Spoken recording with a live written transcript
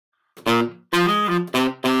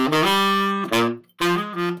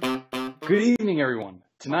Good evening, everyone.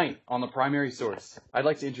 Tonight on The Primary Source, I'd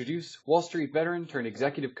like to introduce Wall Street veteran turned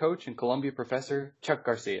executive coach and Columbia professor, Chuck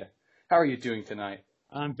Garcia. How are you doing tonight?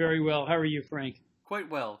 I'm very well. How are you, Frank? Quite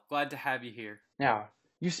well. Glad to have you here. Now,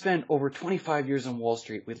 you spent over 25 years on Wall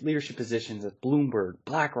Street with leadership positions at Bloomberg,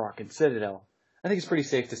 BlackRock, and Citadel. I think it's pretty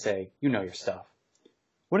safe to say you know your stuff.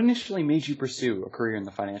 What initially made you pursue a career in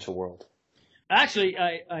the financial world? Actually,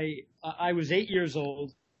 I was 8 years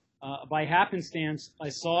old. By happenstance, I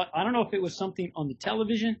saw, I don't know if it was something on the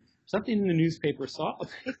television, something in the newspaper, saw a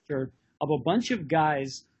picture of a bunch of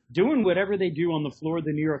guys doing whatever they do on the floor of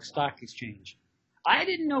the New York Stock Exchange. I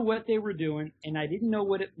didn't know what they were doing, and I didn't know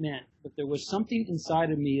what it meant, but there was something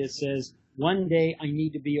inside of me that says, one day I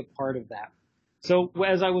need to be a part of that. So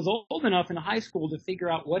as I was old enough in high school to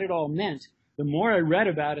figure out what it all meant, the more I read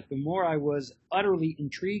about it, the more I was utterly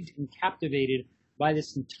intrigued and captivated by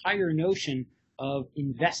this entire notion of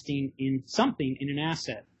investing in something, in an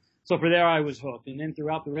asset. So for there I was hooked. And then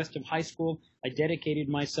throughout the rest of high school, I dedicated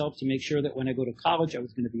myself to make sure that when I go to college, I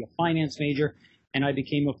was going to be a finance major. And I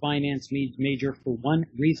became a finance major for one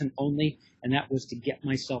reason only, and that was to get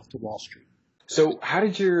myself to Wall Street. So how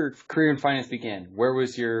did your career in finance begin? Where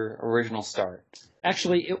was your original start?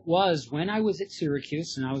 Actually, it was when I was at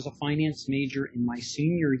Syracuse and I was a finance major in my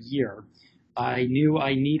senior year. I knew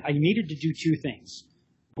I needed to do two things.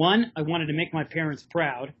 One, I wanted to make my parents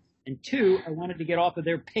proud, and two, I wanted to get off of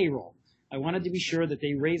their payroll. I wanted to be sure that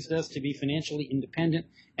they raised us to be financially independent,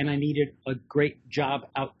 and I needed a great job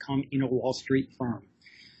outcome in a Wall Street firm.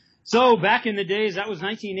 So back in the days, that was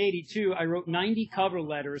 1982, I wrote 90 cover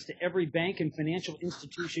letters to every bank and financial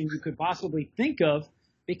institution you could possibly think of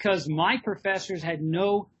because my professors had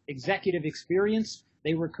no executive experience.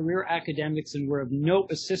 They were career academics and were of no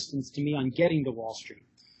assistance to me on getting to Wall Street.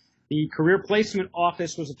 The career placement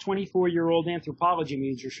office was a 24-year-old anthropology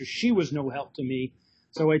major, so she was no help to me.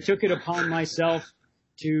 So I took it upon myself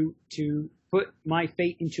to put my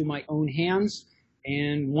fate into my own hands.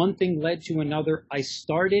 And one thing led to another. I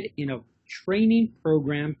started in a training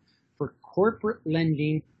program for corporate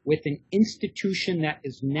lending with an institution that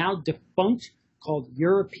is now defunct called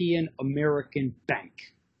European American Bank.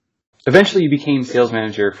 Eventually, you became sales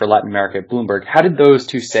manager for Latin America at Bloomberg. How did those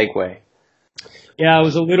two segue? Yeah,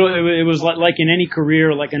 it was like in any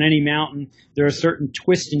career, like on any mountain, there are certain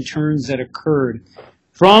twists and turns that occurred.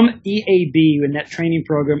 From EAB in that training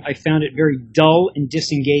program, I found it very dull and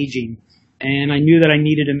disengaging, and I knew that I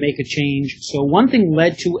needed to make a change. So one thing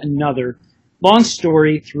led to another. Long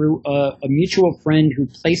story, through a mutual friend who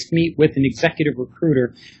placed me with an executive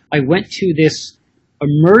recruiter, I went to this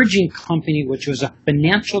emerging company, which was a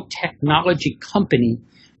financial technology company,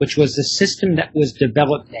 which was a system that was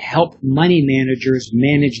developed to help money managers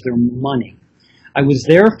manage their money. I was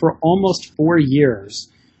there for almost 4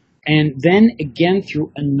 years. And then again,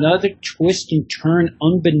 through another twist and turn,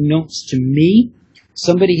 unbeknownst to me,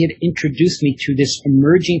 somebody had introduced me to this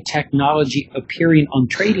emerging technology appearing on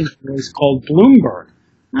trading floors called Bloomberg.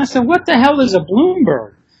 And I said, what the hell is a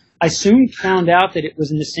Bloomberg? I soon found out that it was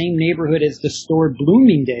in the same neighborhood as the store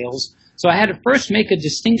Bloomingdale's. So I had to first make a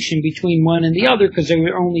distinction between one and the other because they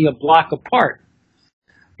were only a block apart.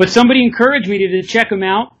 But somebody encouraged me to check them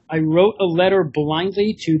out. I wrote a letter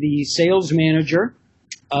blindly to the sales manager.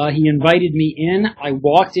 He invited me in. I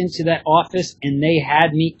walked into that office, and they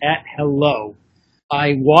had me at hello.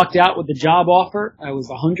 I walked out with the job offer. I was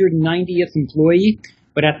the 190th employee.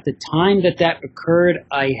 But at the time that occurred,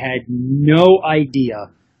 I had no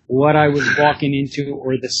idea what I was walking into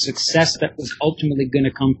or the success that was ultimately going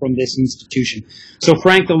to come from this institution. So,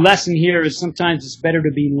 Frank, the lesson here is sometimes it's better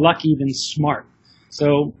to be lucky than smart.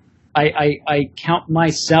 So I count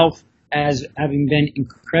myself as having been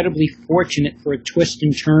incredibly fortunate for a twist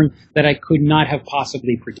and turn that I could not have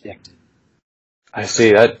possibly predicted. I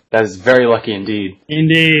see. That is very lucky indeed.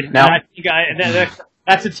 Indeed. Now, and I think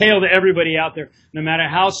that's a tale to everybody out there. No matter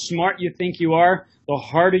how smart you think you are, the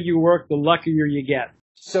harder you work, the luckier you get.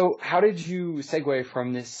 So how did you segue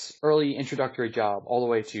from this early introductory job all the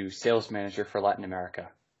way to sales manager for Latin America?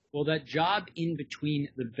 Well, that job in between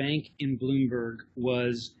the bank and Bloomberg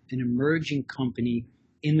was an emerging company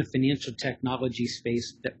in the financial technology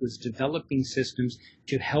space that was developing systems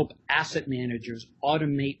to help asset managers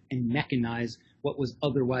automate and mechanize what was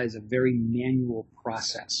otherwise a very manual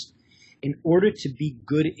process. In order to be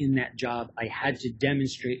good in that job, I had to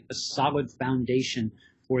demonstrate a solid foundation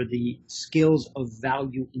for the skills of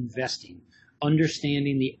value investing,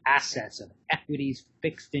 understanding the assets of equities,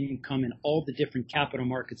 fixed income, and all the different capital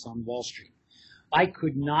markets on Wall Street. I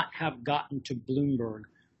could not have gotten to Bloomberg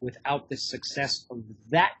without the success of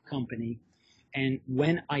that company. And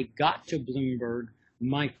when I got to Bloomberg,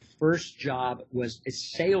 my first job was a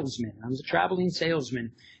salesman. I was a traveling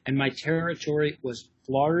salesman, and my territory was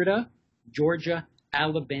Florida, Georgia,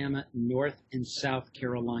 Alabama, North and South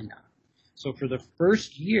Carolina. So for the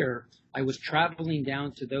first year, I was traveling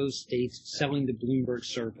down to those states selling the Bloomberg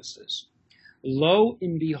services. Lo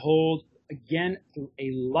and behold, again, through a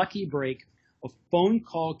lucky break, a phone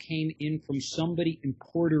call came in from somebody in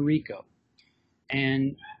Puerto Rico.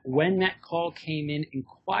 And when that call came in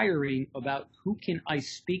inquiring about who can I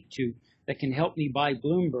speak to that can help me buy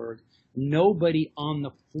Bloomberg, nobody on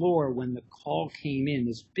the floor when the call came in,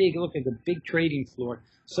 this big, look at the big trading floor,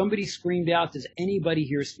 somebody screamed out, does anybody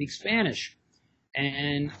here speak Spanish?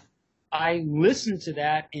 And I listened to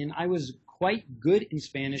that, and I was quite good in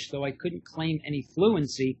Spanish, though I couldn't claim any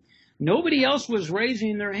fluency. Nobody else was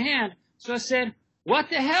raising their hand, so I said, what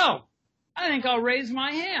the hell? I think I'll raise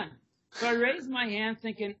my hand. So I raised my hand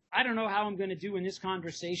thinking, I don't know how I'm going to do in this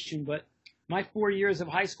conversation, but my 4 years of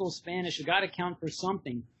high school Spanish have got to count for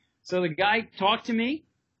something. So the guy talked to me,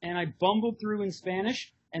 and I bumbled through in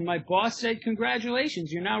Spanish, and my boss said,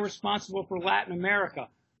 congratulations, you're now responsible for Latin America.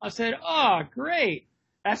 I said, oh, great.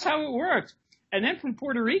 That's how it worked. And then from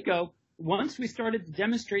Puerto Rico, once we started to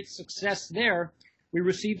demonstrate success there, we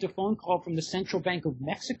received a phone call from the Central Bank of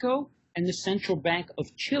Mexico and the Central Bank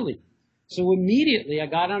of Chile. So immediately I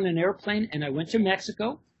got on an airplane and I went to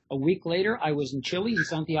Mexico. A week later, I was in Chile, in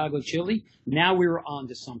Santiago, Chile. Now we were on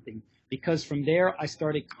to something, because from there I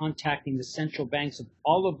started contacting the central banks of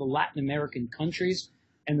all of the Latin American countries,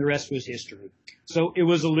 and the rest was history. So it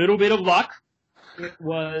was a little bit of luck. It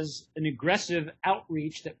was an aggressive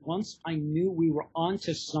outreach that once I knew we were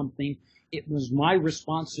onto something, it was my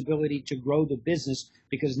responsibility to grow the business,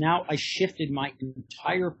 because now I shifted my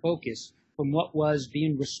entire focus from what was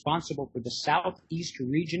being responsible for the southeast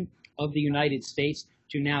region of the United States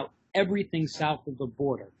to now everything south of the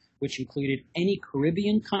border, which included any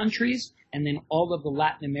Caribbean countries and then all of the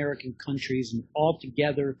Latin American countries. And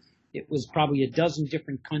altogether, it was probably a dozen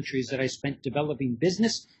different countries that I spent developing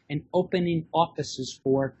business and opening offices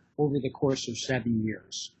for over the course of 7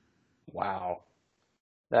 years. Wow.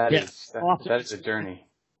 That is a journey.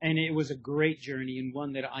 And it was a great journey, and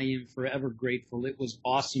one that I am forever grateful. It was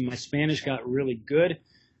awesome. My Spanish got really good.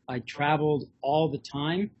 I traveled all the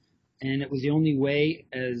time, and it was the only way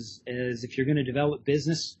as if you're going to develop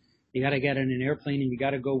business, you got to get on an airplane and you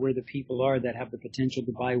got to go where the people are that have the potential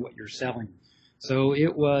to buy what you're selling. So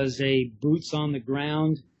it was a boots on the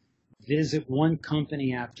ground, visit one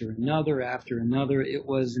company after another. It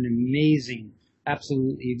was an amazing,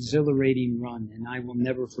 absolutely exhilarating run, and I will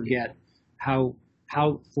never forget how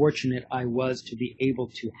fortunate I was to be able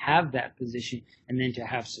to have that position and then to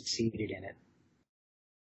have succeeded in it.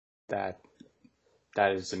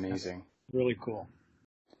 That is amazing. Really cool.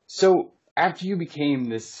 So after you became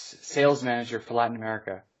this sales manager for Latin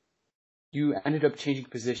America, you ended up changing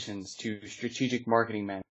positions to strategic marketing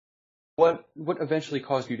manager. What eventually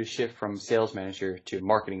caused you to shift from sales manager to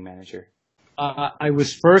marketing manager? I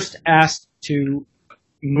was first asked to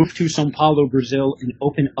move to Sao Paulo, Brazil, and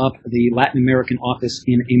open up the Latin American office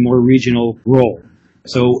in a more regional role.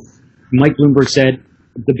 So Mike Bloomberg said,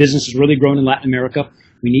 the business is really growing in Latin America.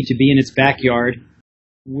 We need to be in its backyard.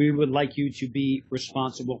 We would like you to be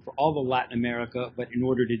responsible for all of Latin America, but in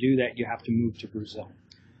order to do that, you have to move to Brazil.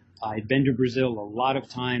 I'd been to Brazil a lot of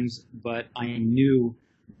times, but I knew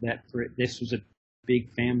that this was a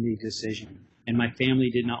big family decision. And my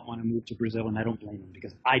family did not want to move to Brazil, and I don't blame them,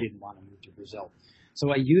 because I didn't want to move to Brazil.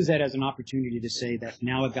 So I use that as an opportunity to say that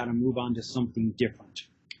now I've got to move on to something different.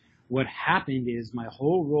 What happened is my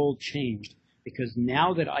whole role changed, because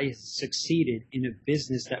now that I succeeded in a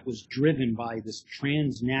business that was driven by this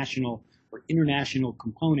transnational or international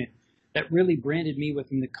component that really branded me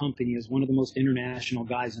within the company as one of the most international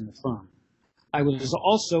guys in the firm. I was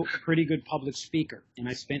also a pretty good public speaker, and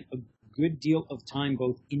I spent a good deal of time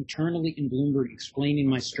both internally in Bloomberg explaining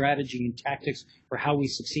my strategy and tactics for how we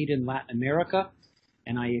succeeded in Latin America.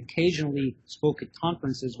 And I occasionally spoke at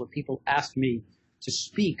conferences where people asked me to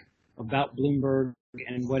speak about Bloomberg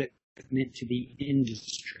and what it meant to the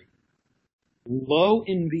industry. Lo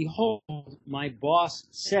and behold, my boss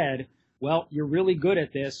said, well, you're really good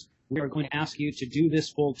at this. We are going to ask you to do this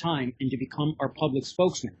full time and to become our public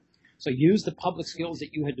spokesman. So use the public skills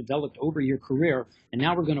that you had developed over your career, and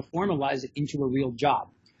now we're going to formalize it into a real job.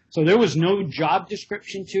 So there was no job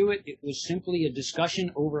description to it. It was simply a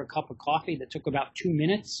discussion over a cup of coffee that took about 2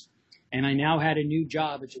 minutes, and I now had a new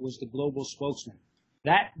job, which was the global spokesman.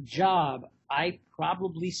 That job, I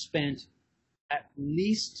probably spent at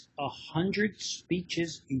least 100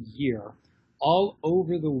 speeches a year all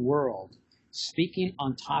over the world, speaking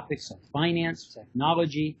on topics of finance,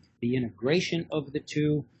 technology, the integration of the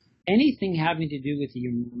two, anything having to do with the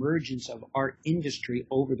emergence of our industry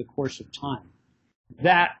over the course of time.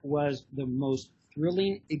 That was the most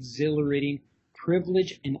thrilling, exhilarating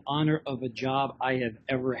privilege and honor of a job I have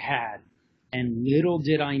ever had. And little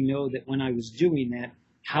did I know that when I was doing that,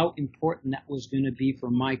 how important that was going to be for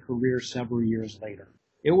my career several years later.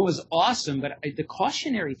 It was awesome, but the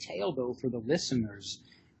cautionary tale, though, for the listeners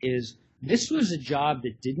is this was a job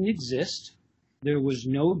that didn't exist. There was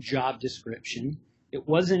no job description. It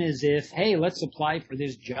wasn't as if, hey, let's apply for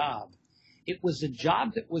this job. It was a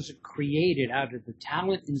job that was created out of the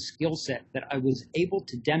talent and skill set that I was able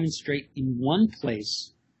to demonstrate in one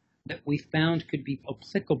place that we found could be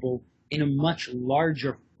applicable in a much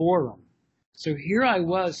larger forum. So here I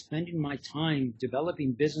was spending my time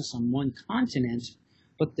developing business on one continent,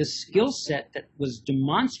 but the skill set that was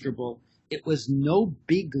demonstrable, it was no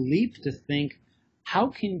big leap to think, how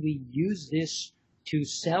can we use this to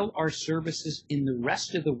sell our services in the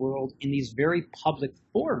rest of the world in these very public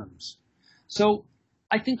forums? So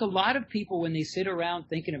I think a lot of people, when they sit around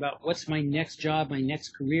thinking about what's my next job, my next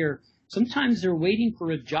career, sometimes they're waiting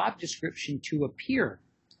for a job description to appear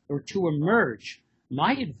or to emerge.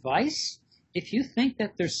 My advice, if you think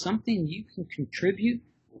that there's something you can contribute,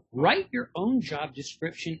 write your own job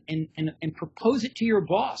description and propose it to your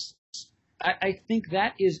boss. I think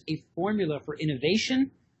that is a formula for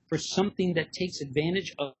innovation, for something that takes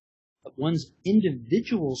advantage of one's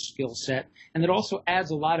individual skill set, and that also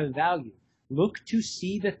adds a lot of value. Look to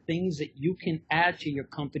see the things that you can add to your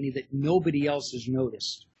company that nobody else has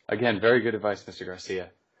noticed. Again, very good advice, Mr. Garcia.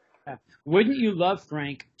 Wouldn't you love,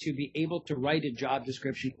 Frank, to be able to write a job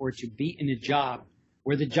description or to be in a job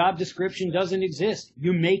where the job description doesn't exist?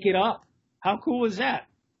 You make it up. How cool is that?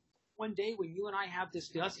 One day when you and I have this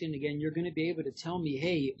discussion again, you're going to be able to tell me,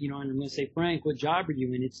 hey, and I'm going to say, Frank, what job are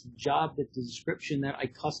you in? It's the job that the description that I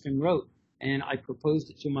custom wrote, and I proposed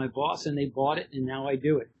it to my boss, and they bought it, and now I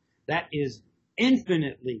do it. That is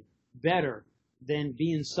infinitely better than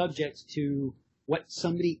being subject to what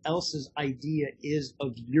somebody else's idea is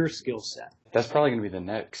of your skill set. That's probably going to be the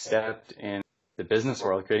next step in the business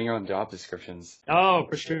world, creating your own job descriptions. Oh,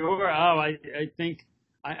 for sure. I think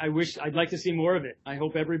I wish I'd like to see more of it. I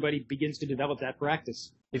hope everybody begins to develop that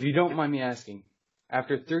practice. If you don't mind me asking,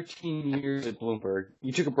 after 13 years at Bloomberg,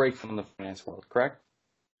 you took a break from the finance world, correct?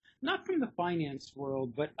 Not from the finance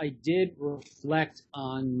world, but I did reflect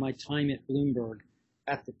on my time at Bloomberg.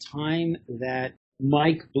 At the time that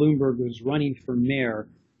Mike Bloomberg was running for mayor,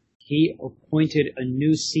 he appointed a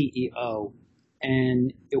new CEO,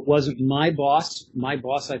 and it wasn't my boss. My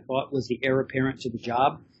boss, I thought, was the heir apparent to the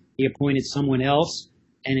job. He appointed someone else,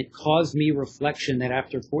 and it caused me reflection that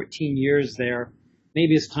after 14 years there,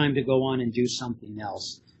 maybe it's time to go on and do something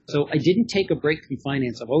else. So I didn't take a break from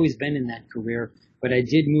finance. I've always been in that career, but I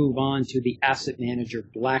did move on to the asset manager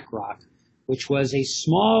BlackRock, which was a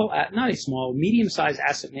medium-sized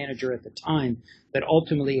asset manager at the time that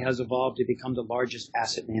ultimately has evolved to become the largest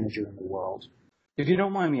asset manager in the world. If you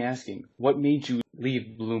don't mind me asking, what made you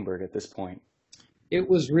leave Bloomberg at this point? It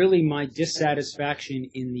was really my dissatisfaction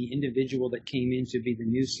in the individual that came in to be the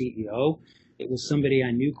new CEO. It was somebody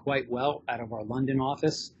I knew quite well out of our London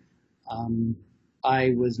office.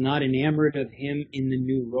 I was not enamored of him in the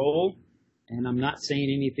new role, and I'm not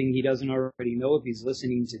saying anything he doesn't already know if he's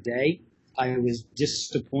listening today. I was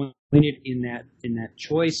disappointed in that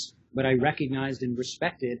choice, but I recognized and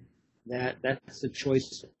respected that that's the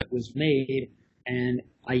choice that was made, and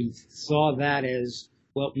I saw that as,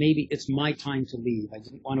 well, maybe it's my time to leave. I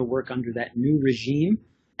didn't want to work under that new regime,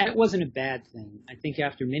 and it wasn't a bad thing. I think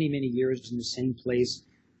after many, many years in the same place,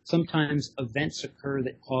 sometimes events occur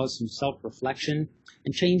that cause some self-reflection,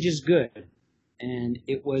 and change is good. And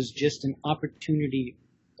it was just an opportunity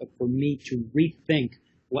for me to rethink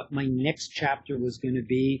what my next chapter was going to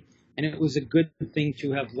be. And it was a good thing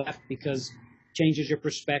to have left because it changes your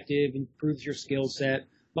perspective, improves your skill set.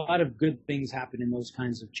 A lot of good things happen in those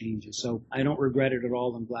kinds of changes. So I don't regret it at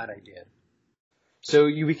all. I'm glad I did. So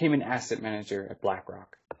you became an asset manager at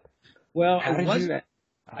BlackRock. Well, I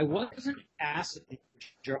wasn't an asset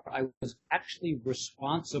manager. I was actually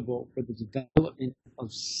responsible for the development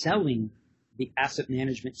of selling the asset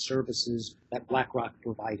management services that BlackRock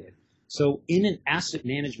provided. So in an asset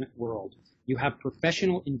management world, you have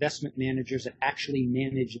professional investment managers that actually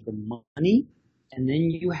manage the money, and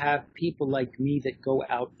then you have people like me that go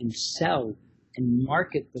out and sell and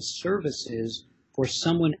market the services for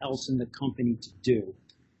someone else in the company to do.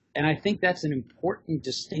 And I think that's an important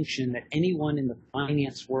distinction that anyone in the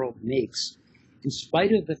finance world makes. In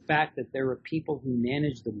spite of the fact that there are people who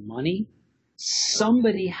manage the money,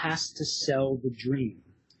 somebody has to sell the dream.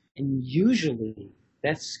 And usually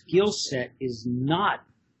that skill set is not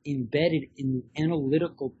embedded in the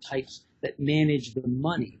analytical types that manage the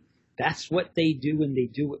money. That's what they do and they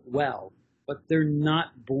do it well. But they're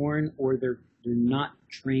not born or they're not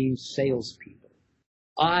trained salespeople.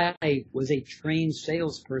 I was a trained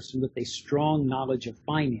salesperson with a strong knowledge of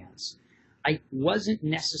finance. I wasn't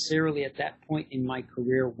necessarily at that point in my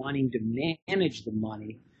career wanting to manage the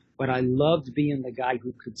money, but I loved being the guy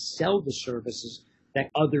who could sell the services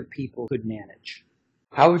that other people could manage.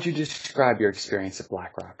 How would you describe your experience at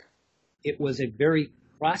BlackRock? It was a very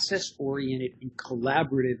process-oriented and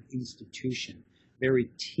collaborative institution, very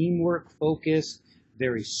teamwork-focused,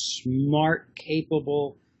 very smart,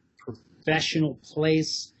 capable, professional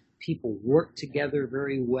place. People worked together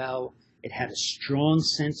very well. It had a strong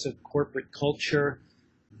sense of corporate culture.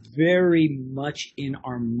 Very much in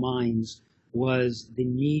our minds was the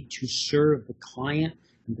need to serve the client,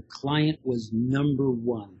 and the client was number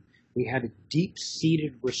one. We had a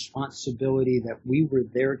deep-seated responsibility that we were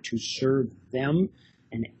there to serve them,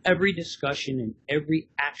 and every discussion and every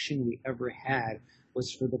action we ever had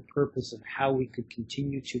was for the purpose of how we could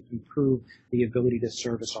continue to improve the ability to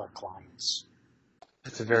service our clients.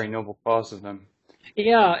 That's a very noble cause of them.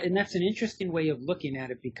 Yeah, and that's an interesting way of looking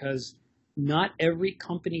at it because not every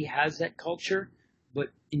company has that culture, but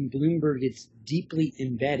in Bloomberg it's deeply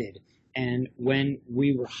embedded. And when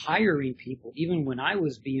we were hiring people, even when I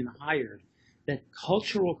was being hired, that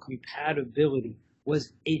cultural compatibility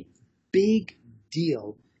was a big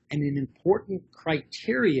deal and an important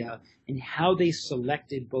criteria in how they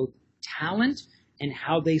selected both talent and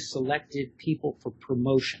how they selected people for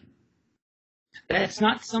promotion. That's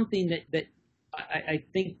not something that I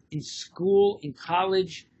think in school, in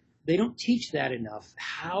college, they don't teach that enough,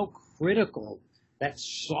 how critical that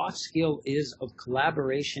soft skill is of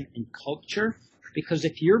collaboration and culture. Because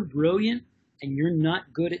if you're brilliant and you're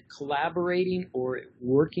not good at collaborating or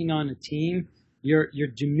working on a team, you're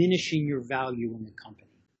diminishing your value in the company.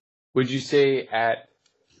 Would you say at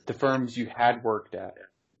the firms you had worked at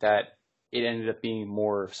that it ended up being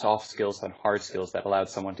more soft skills than hard skills that allowed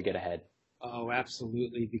someone to get ahead? Oh,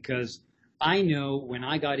 absolutely. Because I know when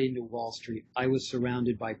I got into Wall Street, I was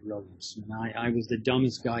surrounded by brilliance, and I was the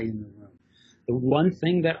dumbest guy in the room. The one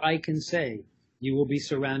thing that I can say, you will be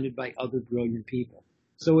surrounded by other brilliant people.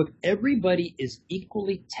 So if everybody is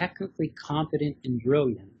equally technically competent and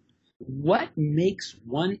brilliant, what makes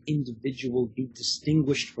one individual be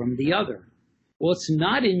distinguished from the other? Well, it's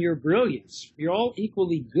not in your brilliance. You're all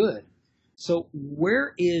equally good. So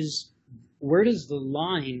where does the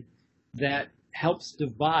line that helps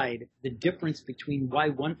divide the difference between why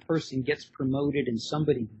one person gets promoted and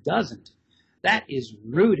somebody doesn't? That is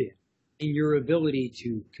rooted in your ability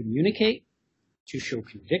to communicate, to show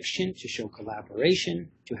conviction, to show collaboration,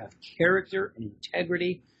 to have character and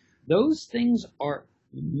integrity. Those things are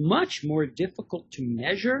much more difficult to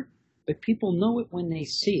measure, but people know it when they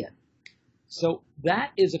see it. So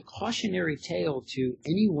that is a cautionary tale to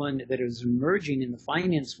anyone that is emerging in the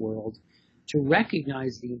finance world to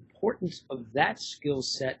recognize the importance of that skill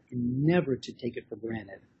set and never to take it for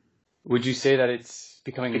granted. Would you say that it's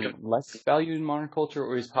becoming less valued in modern culture,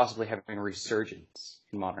 or is possibly having a resurgence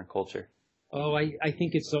in modern culture? Oh, I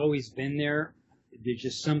think it's always been there. There's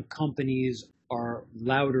just some companies are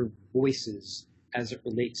louder voices as it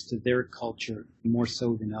relates to their culture more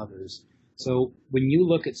so than others. So when you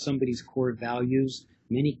look at somebody's core values,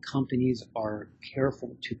 many companies are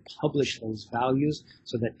careful to publish those values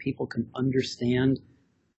so that people can understand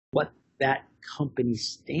what that company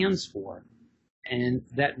stands for. And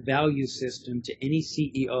that value system to any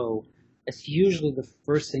CEO, that's usually the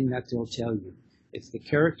first thing that they'll tell you. It's the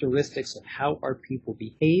characteristics of how our people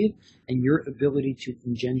behave and your ability to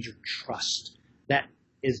engender trust.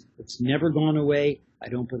 It's never gone away. I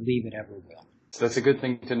don't believe it ever will. So that's a good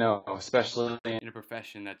thing to know, especially in a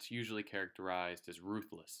profession that's usually characterized as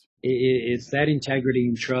ruthless. It's that integrity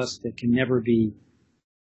and trust that can never be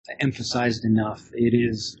emphasized enough. It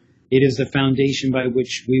is the foundation by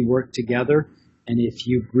which we work together. And if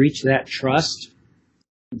you breach that trust,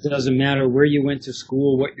 it doesn't matter where you went to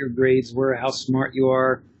school, what your grades were, how smart you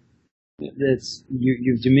are.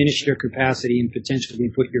 You've diminished your capacity and potentially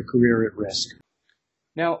put your career at risk.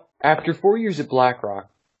 Now, after 4 years at BlackRock,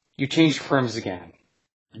 you changed firms again.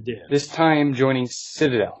 I did. This time joining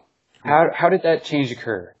Citadel. How did that change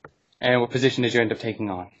occur? And what position did you end up taking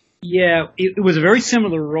on? Yeah, it was a very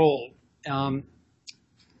similar role.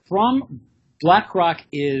 From BlackRock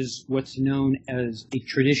is what's known as a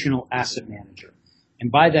traditional asset manager.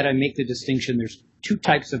 And by that I make the distinction there's two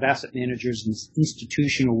types of asset managers in this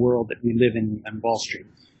institutional world that we live in on Wall Street.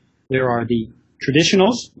 There are the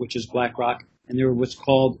traditionals, which is BlackRock, and there are what's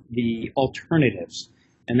called the alternatives.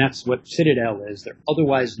 And that's what Citadel is. They're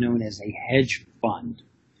otherwise known as a hedge fund.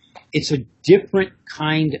 It's a different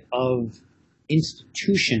kind of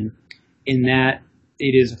institution in that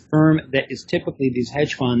it is a firm that is typically, these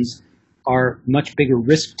hedge funds are much bigger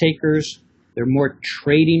risk takers. They're more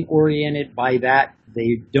trading oriented. By that,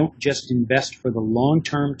 they don't just invest for the long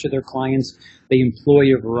term to their clients. They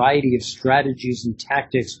employ a variety of strategies and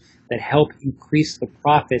tactics that help increase the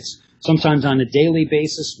profits, sometimes on a daily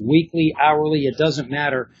basis, weekly, hourly, it doesn't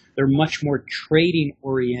matter. They're much more trading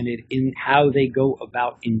oriented in how they go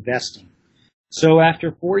about investing. So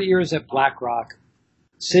after 4 years at BlackRock,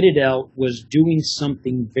 Citadel was doing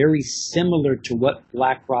something very similar to what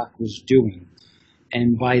BlackRock was doing.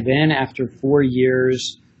 And by then, after 4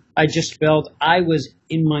 years, I just felt I was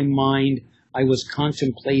in my mind, I was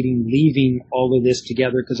contemplating leaving all of this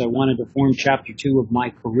together because I wanted to form chapter 2 of my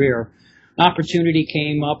career. An opportunity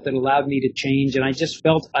came up that allowed me to change, and I just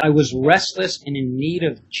felt I was restless and in need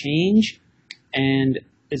of change. And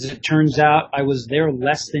as it turns out, I was there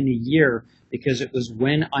less than a year because it was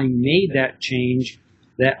when I made that change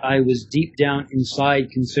that I was deep down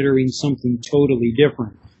inside considering something totally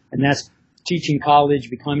different. And that's teaching college,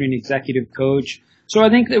 becoming an executive coach. So I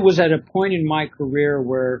think it was at a point in my career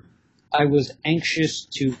where I was anxious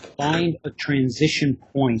to find a transition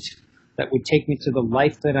point that would take me to the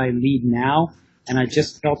life that I lead now. And I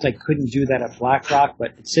just felt I couldn't do that at BlackRock,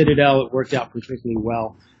 but at Citadel, it worked out particularly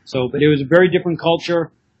well. So, but it was a very different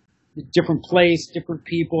culture, different place, different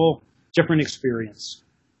people, different experience.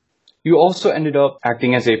 You also ended up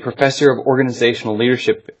acting as a professor of organizational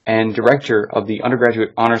leadership and director of the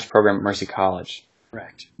undergraduate honors program at Mercy College.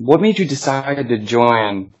 Correct. What made you decide to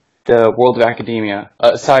join the world of academia,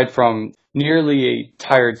 aside from nearly a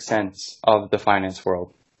tired sense of the finance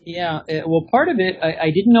world? Yeah, well, part of it, I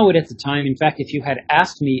didn't know it at the time. In fact, if you had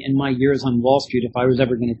asked me in my years on Wall Street if I was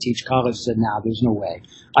ever going to teach college, I said, no, there's no way.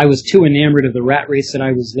 I was too enamored of the rat race that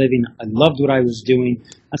I was living. I loved what I was doing.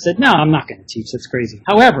 I said, no, I'm not going to teach. That's crazy.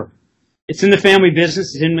 However, it's in the family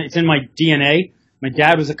business. It's in my DNA. My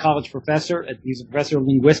dad was a college professor. He's a professor of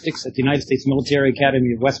linguistics at the United States Military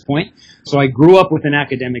Academy of West Point. So I grew up with an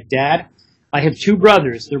academic dad. I have two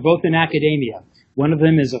brothers. They're both in academia. One of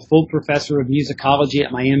them is a full professor of musicology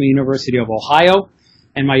at Miami University of Ohio.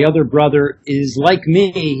 And my other brother is like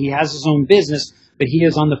me. He has his own business, but he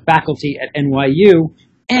is on the faculty at NYU.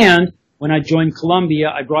 And when I joined Columbia,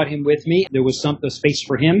 I brought him with me. There was some space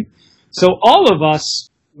for him. So all of us,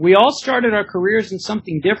 we all started our careers in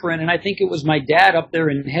something different. And I think it was my dad up there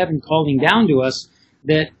in heaven calling down to us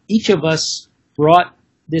that each of us brought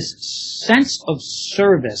this sense of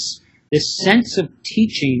service, this sense of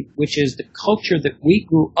teaching, which is the culture that we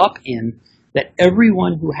grew up in, that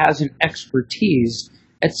everyone who has an expertise,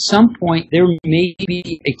 at some point there may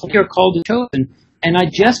be a clear call to chosen. And I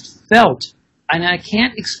just felt, and I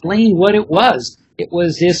can't explain what it was. It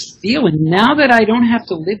was this feeling, now that I don't have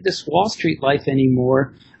to live this Wall Street life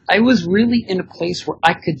anymore, I was really in a place where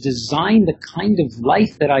I could design the kind of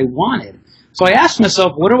life that I wanted. So I asked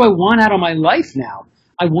myself, what do I want out of my life now?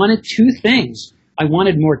 I wanted two things. I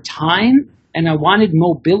wanted more time, and I wanted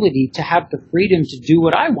mobility to have the freedom to do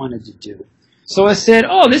what I wanted to do. So I said,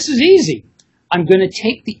 oh, this is easy. I'm going to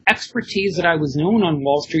take the expertise that I was known on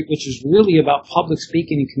Wall Street, which is really about public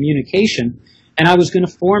speaking and communication, and I was going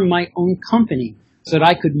to form my own company so that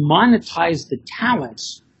I could monetize the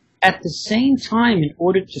talents. At the same time, in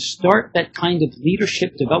order to start that kind of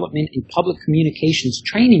leadership development in public communications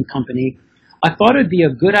training company, I thought it would be a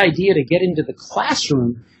good idea to get into the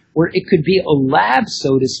classroom where it could be a lab,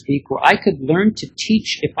 so to speak, where I could learn to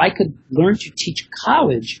teach. If I could learn to teach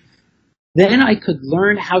college, then I could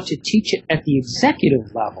learn how to teach it at the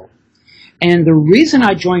executive level. And the reason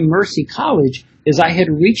I joined Mercy College is I had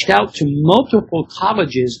reached out to multiple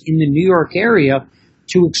colleges in the New York area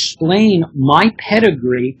to explain my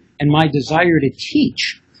pedigree and my desire to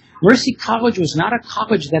teach. Mercy College was not a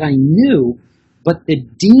college that I knew, but the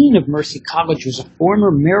dean of Mercy College was a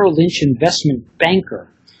former Merrill Lynch investment banker.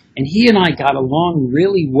 And he and I got along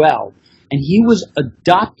really well. And he was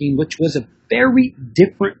adopting, which was a very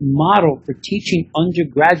different model for teaching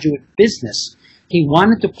undergraduate business. He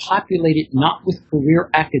wanted to populate it not with career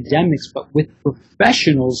academics, but with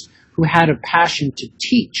professionals who had a passion to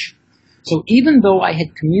teach. So even though I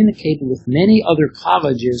had communicated with many other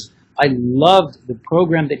colleges, I loved the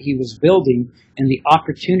program that he was building and the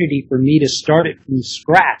opportunity for me to start it from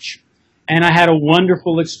scratch. And I had a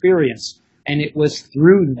wonderful experience. And it was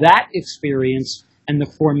through that experience and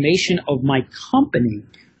the formation of my company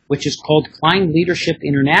which is called Climb Leadership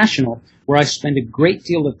International, where I spend a great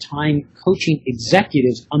deal of time coaching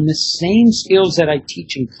executives on the same skills that I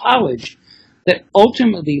teach in college that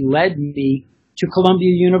ultimately led me to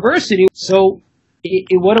Columbia University. So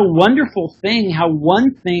what a wonderful thing how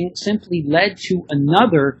one thing simply led to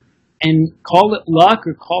another, and call it luck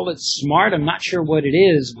or call it smart, I'm not sure what it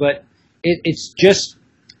is, but it's just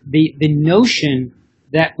the notion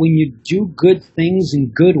that when you do good things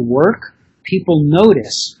and good work, people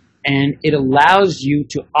notice, and it allows you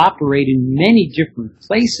to operate in many different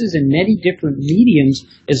places and many different mediums.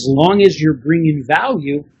 As long as you're bringing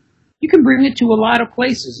value, you can bring it to a lot of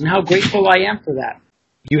places, and how grateful I am for that.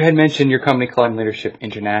 You had mentioned your company, Climb Leadership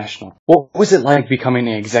International. What was it like becoming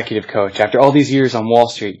an executive coach? After all these years on Wall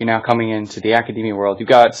Street, you're now coming into the academia world. You've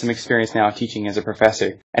got some experience now teaching as a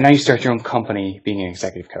professor, and now you start your own company being an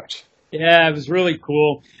executive coach. Yeah, it was really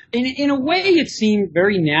cool. In a way, it seemed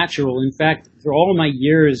very natural. In fact, for all of my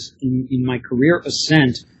years in my career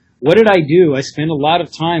ascent, what did I do? I spent a lot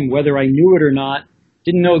of time, whether I knew it or not,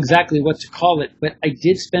 didn't know exactly what to call it, but I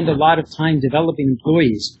did spend a lot of time developing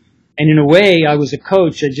employees. And in a way, I was a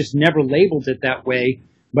coach. I just never labeled it that way.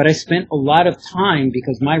 But I spent a lot of time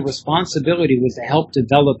because my responsibility was to help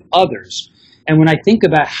develop others. And when I think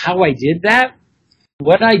about how I did that,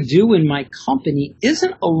 what I do in my company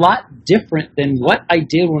isn't a lot different than what I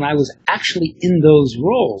did when I was actually in those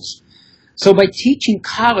roles. So by teaching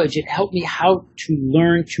college, it helped me how to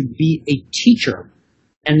learn to be a teacher.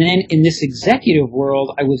 And then in this executive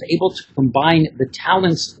world, I was able to combine the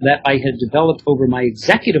talents that I had developed over my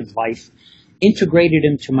executive life, integrated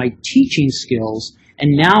into my teaching skills.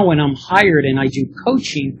 And now when I'm hired and I do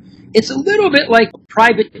coaching, it's a little bit like a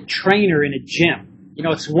private trainer in a gym. You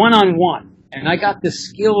know, it's one-on-one. And I got the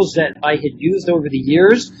skills that I had used over the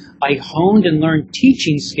years. I honed and learned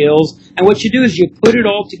teaching skills. And what you do is you put it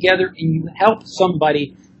all together and you help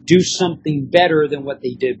somebody do something better than what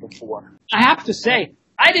they did before. I have to say,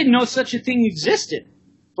 I didn't know such a thing existed.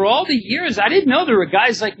 For all the years, I didn't know there were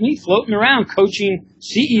guys like me floating around coaching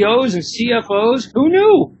CEOs and CFOs. Who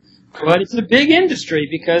knew? But it's a big industry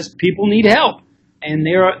because people need help. And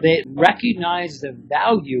they recognize the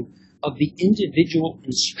value of the individual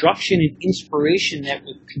instruction and inspiration that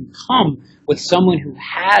can come with someone who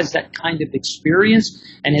has that kind of experience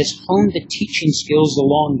and has honed the teaching skills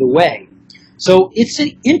along the way. So it's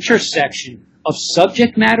an intersection of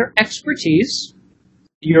subject matter expertise,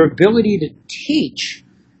 your ability to teach,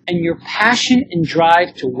 and your passion and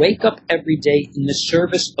drive to wake up every day in the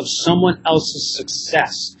service of someone else's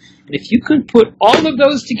success. And if you can put all of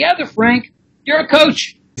those together, Frank, you're a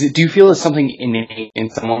coach. Do you feel it's something innate in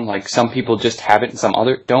someone, like some people just have it and some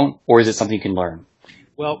other don't, or is it something you can learn?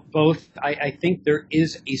 Well, both. I think there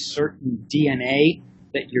is a certain DNA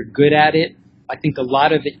that you're good at it. I think a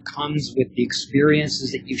lot of it comes with the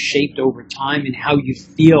experiences that you've shaped over time and how you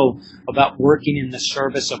feel about working in the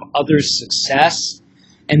service of others' success.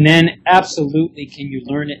 And then, absolutely, can you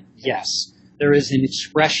learn it? Yes. There is an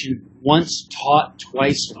expression, once taught,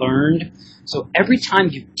 twice learned. So every time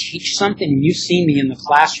you teach something, and you see me in the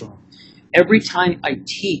classroom, every time I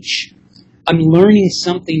teach, I'm learning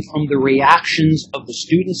something from the reactions of the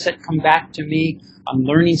students that come back to me. I'm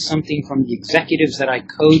learning something from the executives that I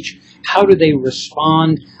coach. How do they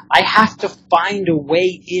respond? I have to find a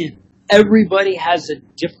way in. Everybody has a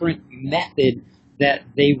different method that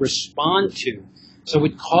they respond to. So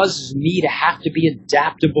it causes me to have to be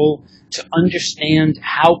adaptable, to understand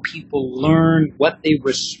how people learn, what they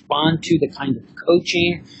respond to, the kind of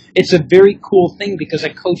coaching. It's a very cool thing because I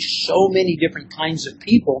coach so many different kinds of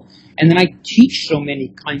people, and then I teach so many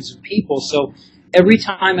kinds of people. So every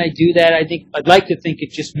time I do that, I'd like to think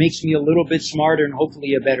it just makes me a little bit smarter and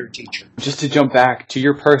hopefully a better teacher. Just to jump back to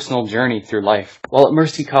your personal journey through life, while at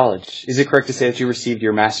Mercy College, is it correct to say that you received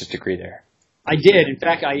your master's degree there? I did. In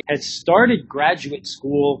fact, I had started graduate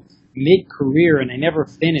school mid-career and I never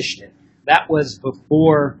finished it. That was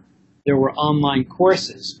before there were online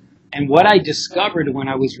courses. And what I discovered when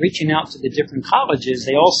I was reaching out to the different colleges,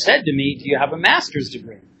 they all said to me, "Do you have a master's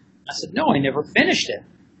degree?" I said, "No, I never finished it.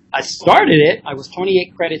 I started it, I was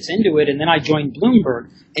 28 credits into it, and then I joined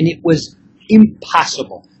Bloomberg, and it was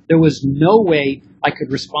impossible. There was no way I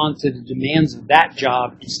could respond to the demands of that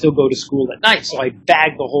job and still go to school at night, so I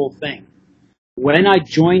bagged the whole thing." When I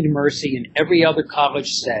joined Mercy, and every other college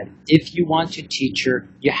said, if you want to teacher,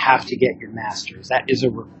 you have to get your master's. That is a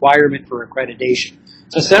requirement for accreditation.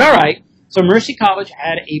 So I said, all right. So Mercy College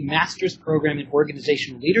had a master's program in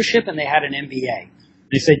organizational leadership, and they had an MBA.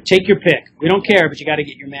 They said, take your pick. We don't care, but you got to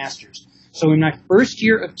get your master's. So in my first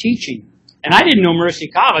year of teaching, and I didn't know Mercy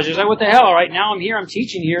College. I was like, what the hell? All right, now I'm here. I'm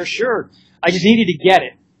teaching here. Sure. I just needed to get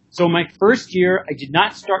it. So my first year, I did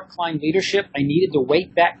not start climb leadership. I needed to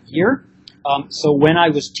wait that year. So when I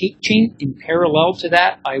was teaching, in parallel to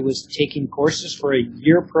that, I was taking courses for a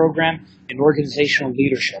year program in organizational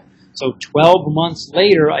leadership. So 12 months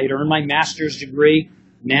later, I had earned my master's degree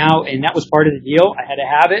now, and that was part of the deal. I had to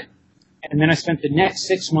have it. And then I spent the next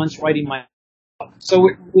 6 months writing my book. So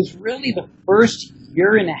it was really the first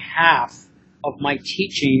year and a half of my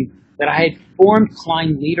teaching that I had formed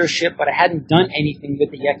Climb Leadership, but I hadn't done anything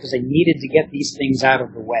with it yet because I needed to get these things out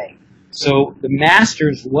of the way. So the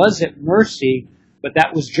master's was at Mercy, but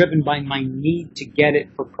that was driven by my need to get it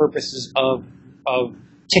for purposes of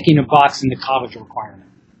ticking a box in the college requirement.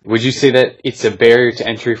 Would you say that it's a barrier to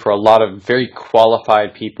entry for a lot of very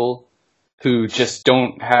qualified people who just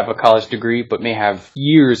don't have a college degree but may have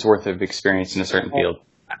years worth of experience in a certain field?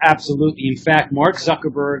 Absolutely. In fact, Mark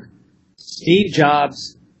Zuckerberg, Steve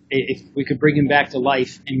Jobs, if we could bring him back to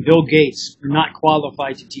life, and Bill Gates are not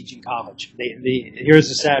qualified to teach in college. Here's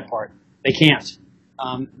the sad part. They can't.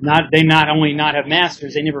 They not only not have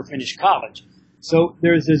masters, they never finish college. So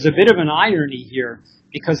there's a bit of an irony here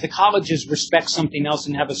because the colleges respect something else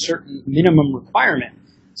and have a certain minimum requirement.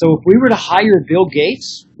 So if we were to hire Bill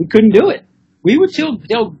Gates, we couldn't do it. We would tell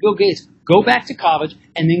Bill Gates, go back to college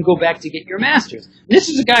and then go back to get your master's. And this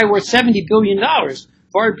is a guy worth $70 billion.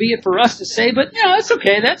 Far be it for us to say, but that's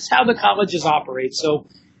okay. That's how the colleges operate. So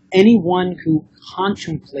anyone who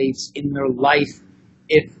contemplates in their life,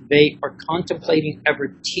 if they are contemplating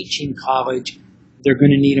ever teaching college, they're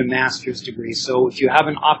going to need a master's degree. So if you have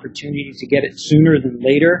an opportunity to get it sooner than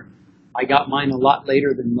later, I got mine a lot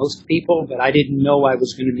later than most people, but I didn't know I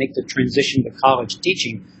was going to make the transition to college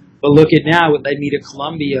teaching. But look at now, it led me to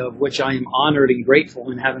Columbia, of which I am honored and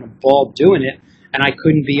grateful and having a ball doing it. And I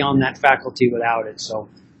couldn't be on that faculty without it. So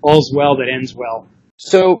all's well that ends well.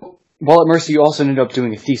 So while at Mercy, you also ended up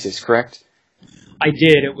doing a thesis, correct? I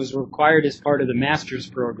did. It was required as part of the master's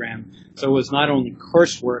program. So it was not only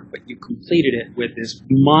coursework, but you completed it with this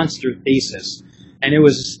monster thesis. And it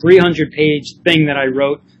was this 300-page thing that I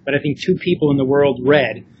wrote that I think 2 people in the world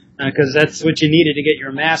read, because that's what you needed to get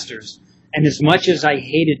your master's. And as much as I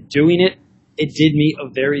hated doing it, it did me a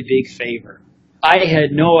very big favor. I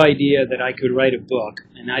had no idea that I could write a book,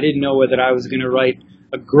 and I didn't know whether I was going to write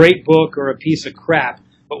a great book or a piece of crap.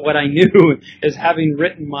 But what I knew is having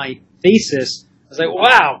written my thesis, I was like,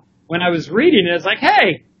 wow. When I was reading it, I was like,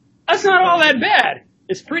 hey, that's not all that bad.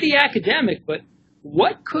 It's pretty academic, but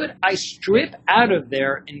what could I strip out of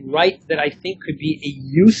there and write that I think could be a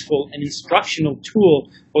useful and instructional tool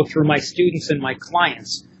both for my students and my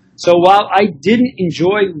clients? So while I didn't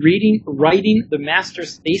enjoy writing the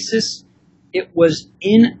master's thesis, it was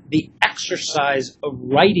in the exercise of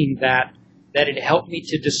writing that it helped me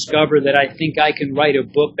to discover that I think I can write a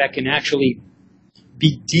book that can actually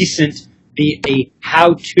be decent, be a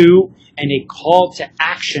how-to and a call to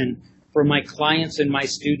action for my clients and my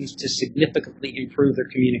students to significantly improve their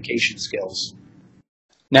communication skills.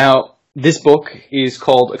 Now, this book is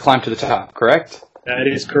called A Climb to the Top, correct? That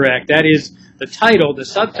is correct. That is the title. The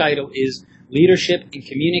subtitle is Leadership and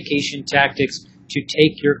Communication Tactics to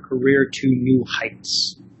Take Your Career to New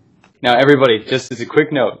Heights. Now, everybody, just as a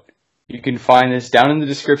quick note, you can find this down in the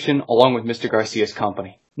description along with Mr. Garcia's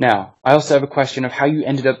company. Now, I also have a question of how you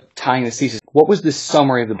ended up tying this thesis. What was the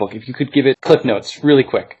summary of the book? If you could give it clip notes really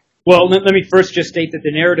quick. Well, let me first just state that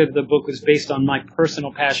the narrative of the book was based on my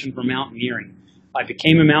personal passion for mountaineering. I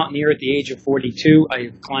became a mountaineer at the age of 42. I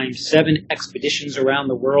have climbed 7 expeditions around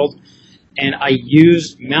the world, and I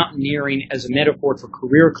used mountaineering as a metaphor for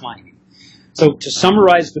career climbing. So to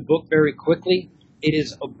summarize the book very quickly, it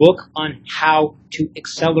is a book on how to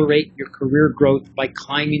accelerate your career growth by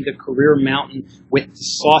climbing the career mountain with the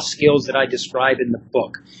soft skills that I describe in the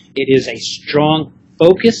book. It is a strong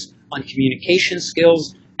focus on communication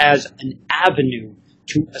skills as an avenue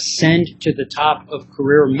to ascend to the top of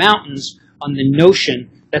career mountains on the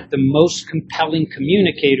notion that the most compelling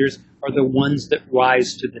communicators are the ones that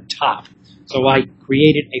rise to the top. So I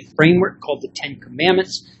created a framework called the 10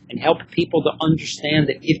 Commandments and helped people to understand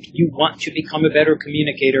that if you want to become a better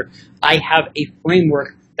communicator, I have a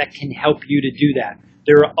framework that can help you to do that.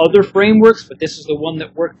 There are other frameworks, but this is the one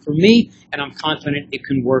that worked for me, and I'm confident it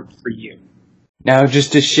can work for you. Now,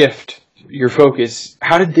 just to shift your focus,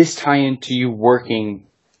 how did this tie into you working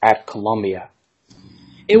at Columbia?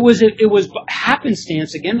 It was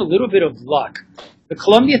happenstance, again, a little bit of luck. The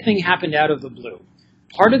Columbia thing happened out of the blue.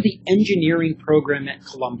 Part of the engineering program at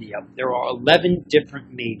Columbia, there are 11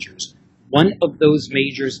 different majors. One of those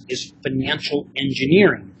majors is financial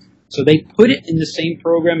engineering. So they put it in the same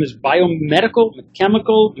program as biomedical,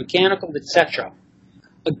 chemical, mechanical, etc.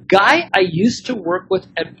 A guy I used to work with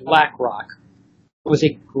at BlackRock was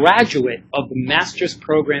a graduate of the master's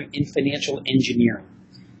program in financial engineering.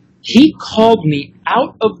 He called me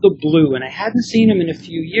out of the blue, and I hadn't seen him in a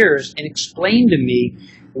few years, and explained to me,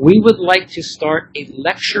 we would like to start a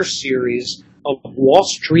lecture series of Wall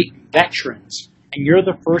Street veterans, and you're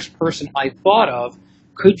the first person I thought of.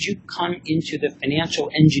 Could you come into the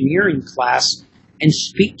financial engineering class and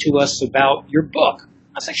speak to us about your book?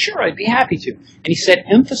 I was like, sure, I'd be happy to. And he said,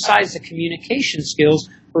 emphasize the communication skills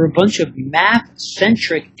for a bunch of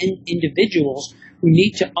math-centric individuals who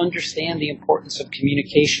need to understand the importance of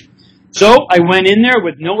communication. So I went in there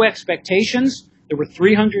with no expectations. There were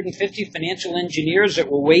 350 financial engineers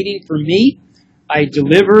that were waiting for me. I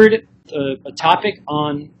delivered a topic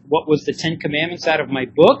on what was the 10 Commandments out of my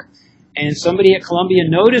book. And somebody at Columbia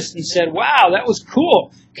noticed and said, wow, that was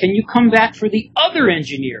cool. Can you come back for the other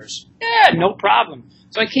engineers? Yeah, no problem.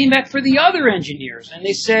 So I came back for the other engineers, and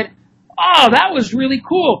they said, oh, that was really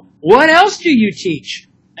cool. What else do you teach?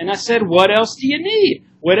 And I said, what else do you need?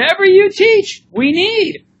 Whatever you teach, we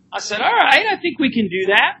need. I said, all right, I think we can do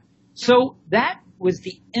that. So that was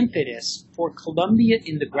the impetus for Columbia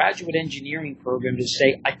in the graduate engineering program to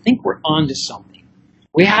say, I think we're on to something.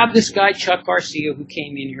 We have this guy, Chuck Garcia, who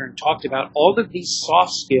came in here and talked about all of these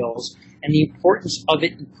soft skills and the importance of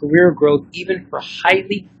it in career growth, even for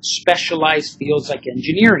highly specialized fields like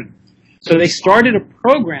engineering. So they started a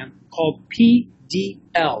program called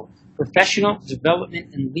PDL, Professional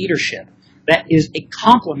Development and Leadership, that is a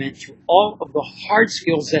complement to all of the hard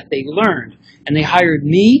skills that they learned. And they hired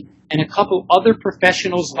me and a couple other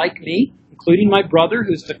professionals like me, including my brother,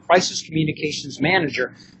 who's the crisis communications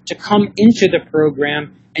manager, to come into the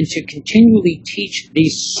program and to continually teach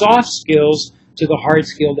these soft skills to the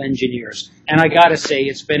hard-skilled engineers. And I got to say,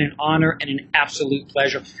 it's been an honor and an absolute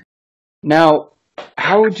pleasure. Now,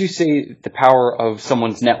 how would you say the power of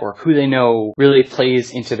someone's network, who they know, really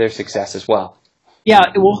plays into their success as well? Yeah,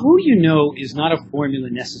 well, who you know is not a formula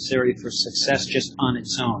necessary for success just on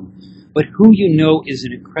its own, but who you know is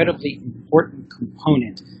an incredibly important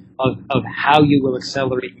component of how you will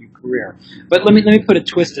accelerate your career. But let me put a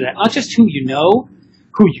twist to that. Not just who you know,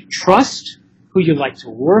 who you trust, who you like to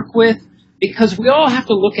work with, because we all have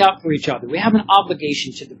to look out for each other. We have an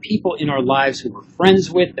obligation to the people in our lives who we're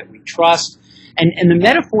friends with, that we trust. And the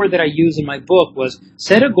metaphor that I use in my book was,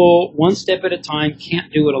 set a goal one step at a time,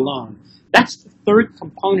 can't do it alone. That's the third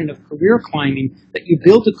component of career climbing, that you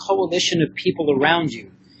build a coalition of people around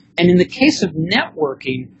you. And in the case of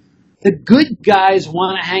networking, the good guys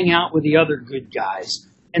want to hang out with the other good guys.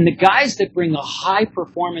 And the guys that bring a high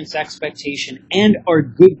performance expectation and are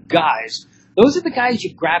good guys, those are the guys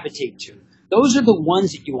you gravitate to. Those are the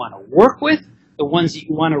ones that you want to work with, the ones that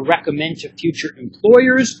you want to recommend to future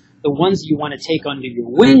employers, the ones that you want to take under your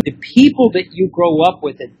wing, the people that you grow up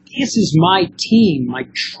with, that this is my team, my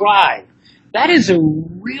tribe. That is a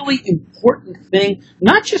really important thing,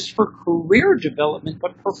 not just for career development,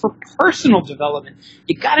 but for personal development.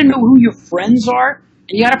 You got to know who your friends are, and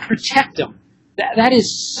you got to protect them. That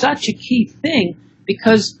is such a key thing,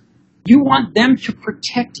 because you want them to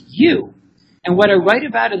protect you. And what I write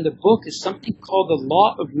about in the book is something called the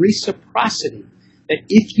law of reciprocity, that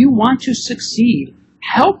if you want to succeed,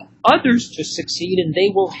 help others to succeed, and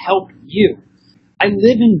they will help you. I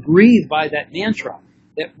live and breathe by that mantra,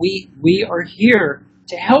 that we are here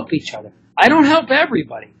to help each other. I don't help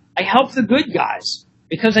everybody. I help the good guys,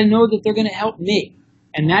 because I know that they're going to help me.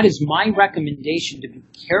 And that is my recommendation, to be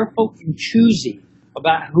careful and choosy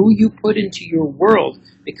about who you put into your world,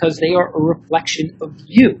 because they are a reflection of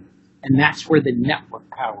you. And that's where the network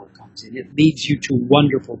power comes in. It leads you to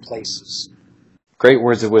wonderful places. Great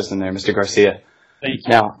words of wisdom there, Mr. Garcia. Thank you.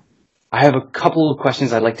 Now, I have a couple of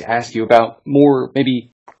questions I'd like to ask you about more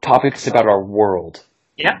maybe topics about our world.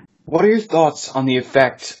 Yeah. What are your thoughts on the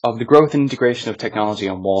effect of the growth and integration of technology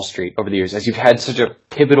on Wall Street over the years, as you've had such a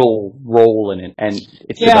pivotal role in it and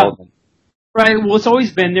its development? Right. Well, it's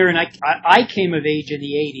always been there, and I came of age in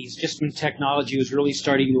the 80s, just when technology was really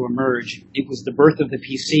starting to emerge. It was the birth of the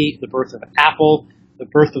PC, the birth of Apple, the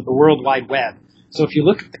birth of the World Wide Web. So if you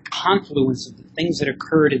look at the confluence of the things that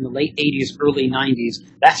occurred in the late 80s, early 90s,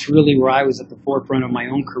 that's really where I was at the forefront of my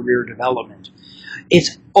own career development.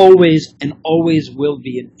 It's always and always will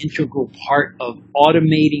be an integral part of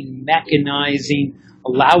automating, mechanizing,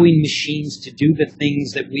 allowing machines to do the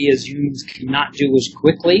things that we as humans cannot do as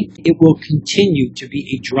quickly. It will continue to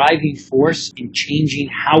be a driving force in changing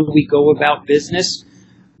how we go about business.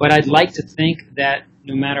 But I'd like to think that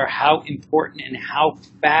no matter how important and how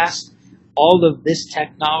fast all of this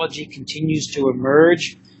technology continues to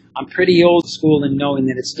emerge, I'm pretty old school in knowing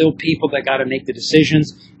that it's still people that got to make the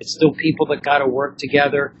decisions. It's still people that got to work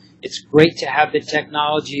together. It's great to have the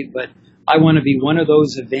technology, but I want to be one of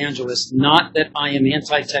those evangelists, not that I am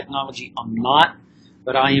anti-technology, I'm not,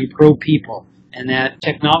 but I am pro-people, and that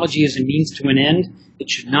technology is a means to an end. It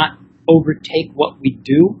should not overtake what we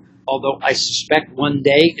do, although I suspect one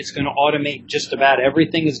day it's going to automate just about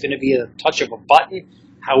everything. It's going to be a touch of a button.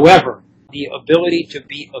 However, the ability to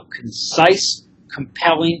be a concise,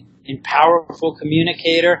 compelling, and powerful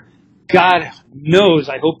communicator, God knows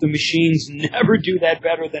I hope the machines never do that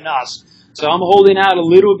better than us. So I'm holding out a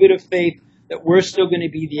little bit of faith that we're still going to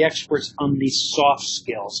be the experts on these soft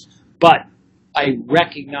skills. But I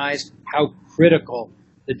recognize how critical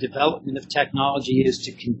the development of technology is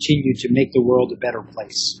to continue to make the world a better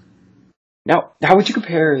place. Now, how would you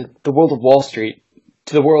compare the world of Wall Street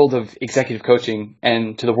to the world of executive coaching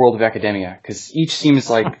and to the world of academia? Because each seems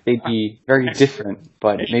like they'd be very different,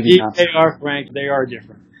 but maybe not. They are, Frank. They are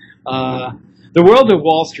different. The world of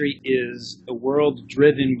Wall Street is a world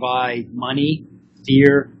driven by money,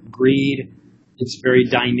 fear, greed. It's very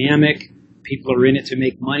dynamic. People are in it to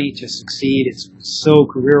make money, to succeed. It's so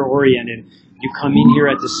career-oriented. You come in here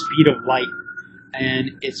at the speed of light,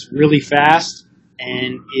 and it's really fast,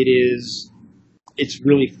 and it's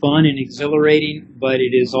really fun and exhilarating, but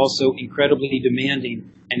it is also incredibly demanding,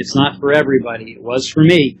 and it's not for everybody. It was for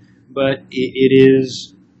me, but it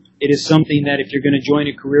is something that if you're going to join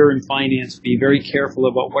a career in finance, be very careful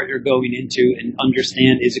about what you're going into and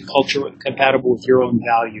understand, is it culture compatible with your own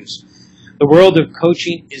values? The world of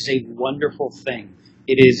coaching is a wonderful thing.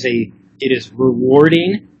 It is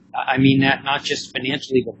rewarding. I mean that not just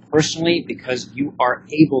financially, but personally, because you are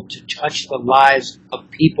able to touch the lives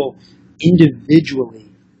of people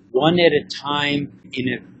individually, one at a time, in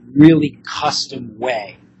a really custom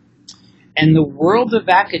way. And the world of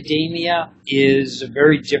academia is a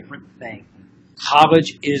very different thing.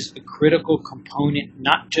 College is a critical component,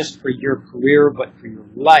 not just for your career, but for your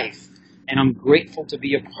life. And I'm grateful to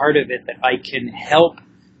be a part of it, that I can help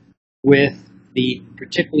with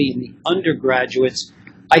particularly in the undergraduates.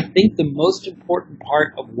 I think the most important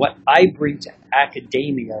part of what I bring to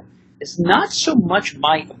academia is not so much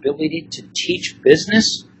my ability to teach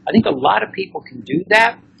business. I think a lot of people can do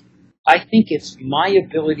that. I think it's my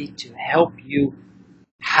ability to help you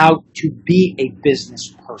how to be a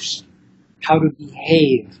business person, how to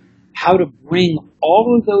behave, how to bring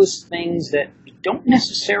all of those things that you don't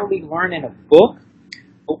necessarily learn in a book,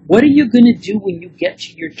 but what are you going to do when you get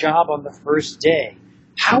to your job on the first day?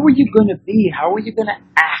 How are you going to be? How are you going to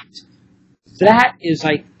act? That is,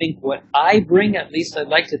 I think, what I bring. At least I'd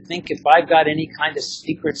like to think if I've got any kind of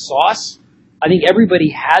secret sauce. I think everybody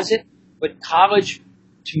has it, but college,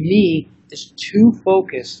 to me, is too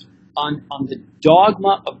focused on the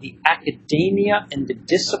dogma of the academia and the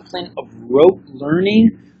discipline of rote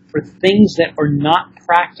learning for things that are not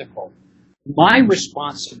practical. My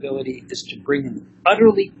responsibility is to bring an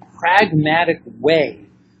utterly pragmatic way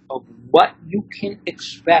of what you can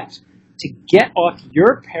expect to get off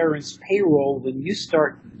your parents' payroll when you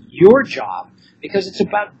start your job, because it's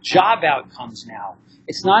about job outcomes now.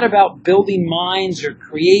 It's not about building minds or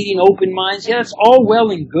creating open minds. Yeah, it's all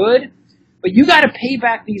well and good, but you got to pay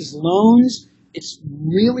back these loans. It's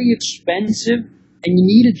really expensive, and you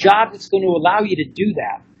need a job that's going to allow you to do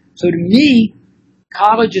that. So to me,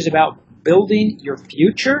 college is about building your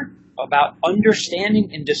future, about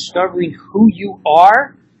understanding and discovering who you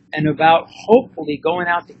are, and about hopefully going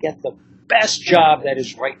out to get the best job that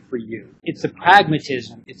is right for you. It's the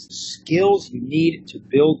pragmatism. It's the skills you need to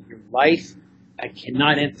build your life. I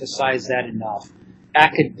cannot emphasize that enough.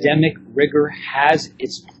 Academic rigor has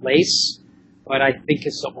its place, but I think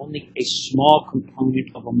it's only a small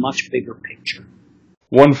component of a much bigger picture.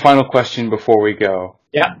 One final question before we go.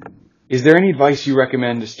 Yeah. Is there any advice you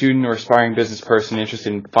recommend a student or aspiring business person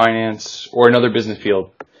interested in finance or another business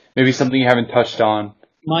field? Maybe something you haven't touched on?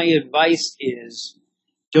 My advice is,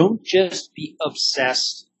 don't just be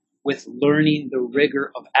obsessed with learning the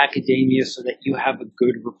rigor of academia so that you have a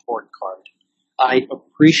good report card. I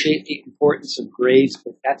appreciate the importance of grades,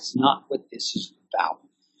 but that's not what this is about.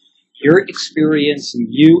 Your experience and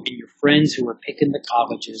you and your friends who are picking the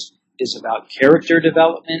colleges is about character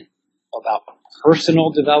development, about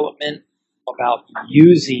personal development, about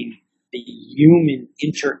using the human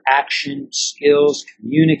interaction skills,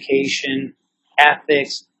 communication,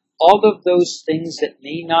 ethics, all of those things that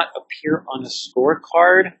may not appear on a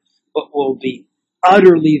scorecard, but will be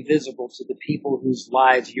utterly visible to the people whose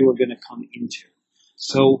lives you are going to come into.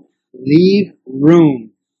 So leave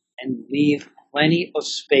room and leave plenty of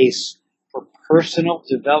space for personal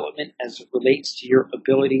development as it relates to your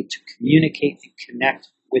ability to communicate and connect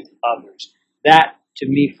with others. That, to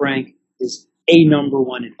me, Frank, is a number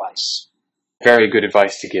one advice. Very good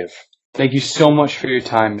advice to give. Thank you so much for your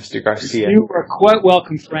time, Mr. Garcia. You are quite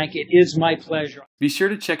welcome, Frank. It is my pleasure. Be sure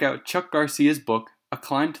to check out Chuck Garcia's book, A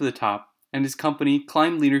Climb to the Top, and his company,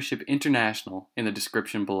 Climb Leadership International, in the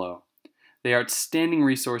description below. They are outstanding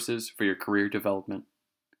resources for your career development.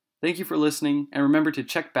 Thank you for listening, and remember to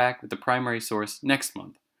check back with the primary source next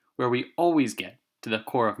month, where we always get to the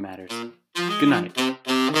core of matters. Good night.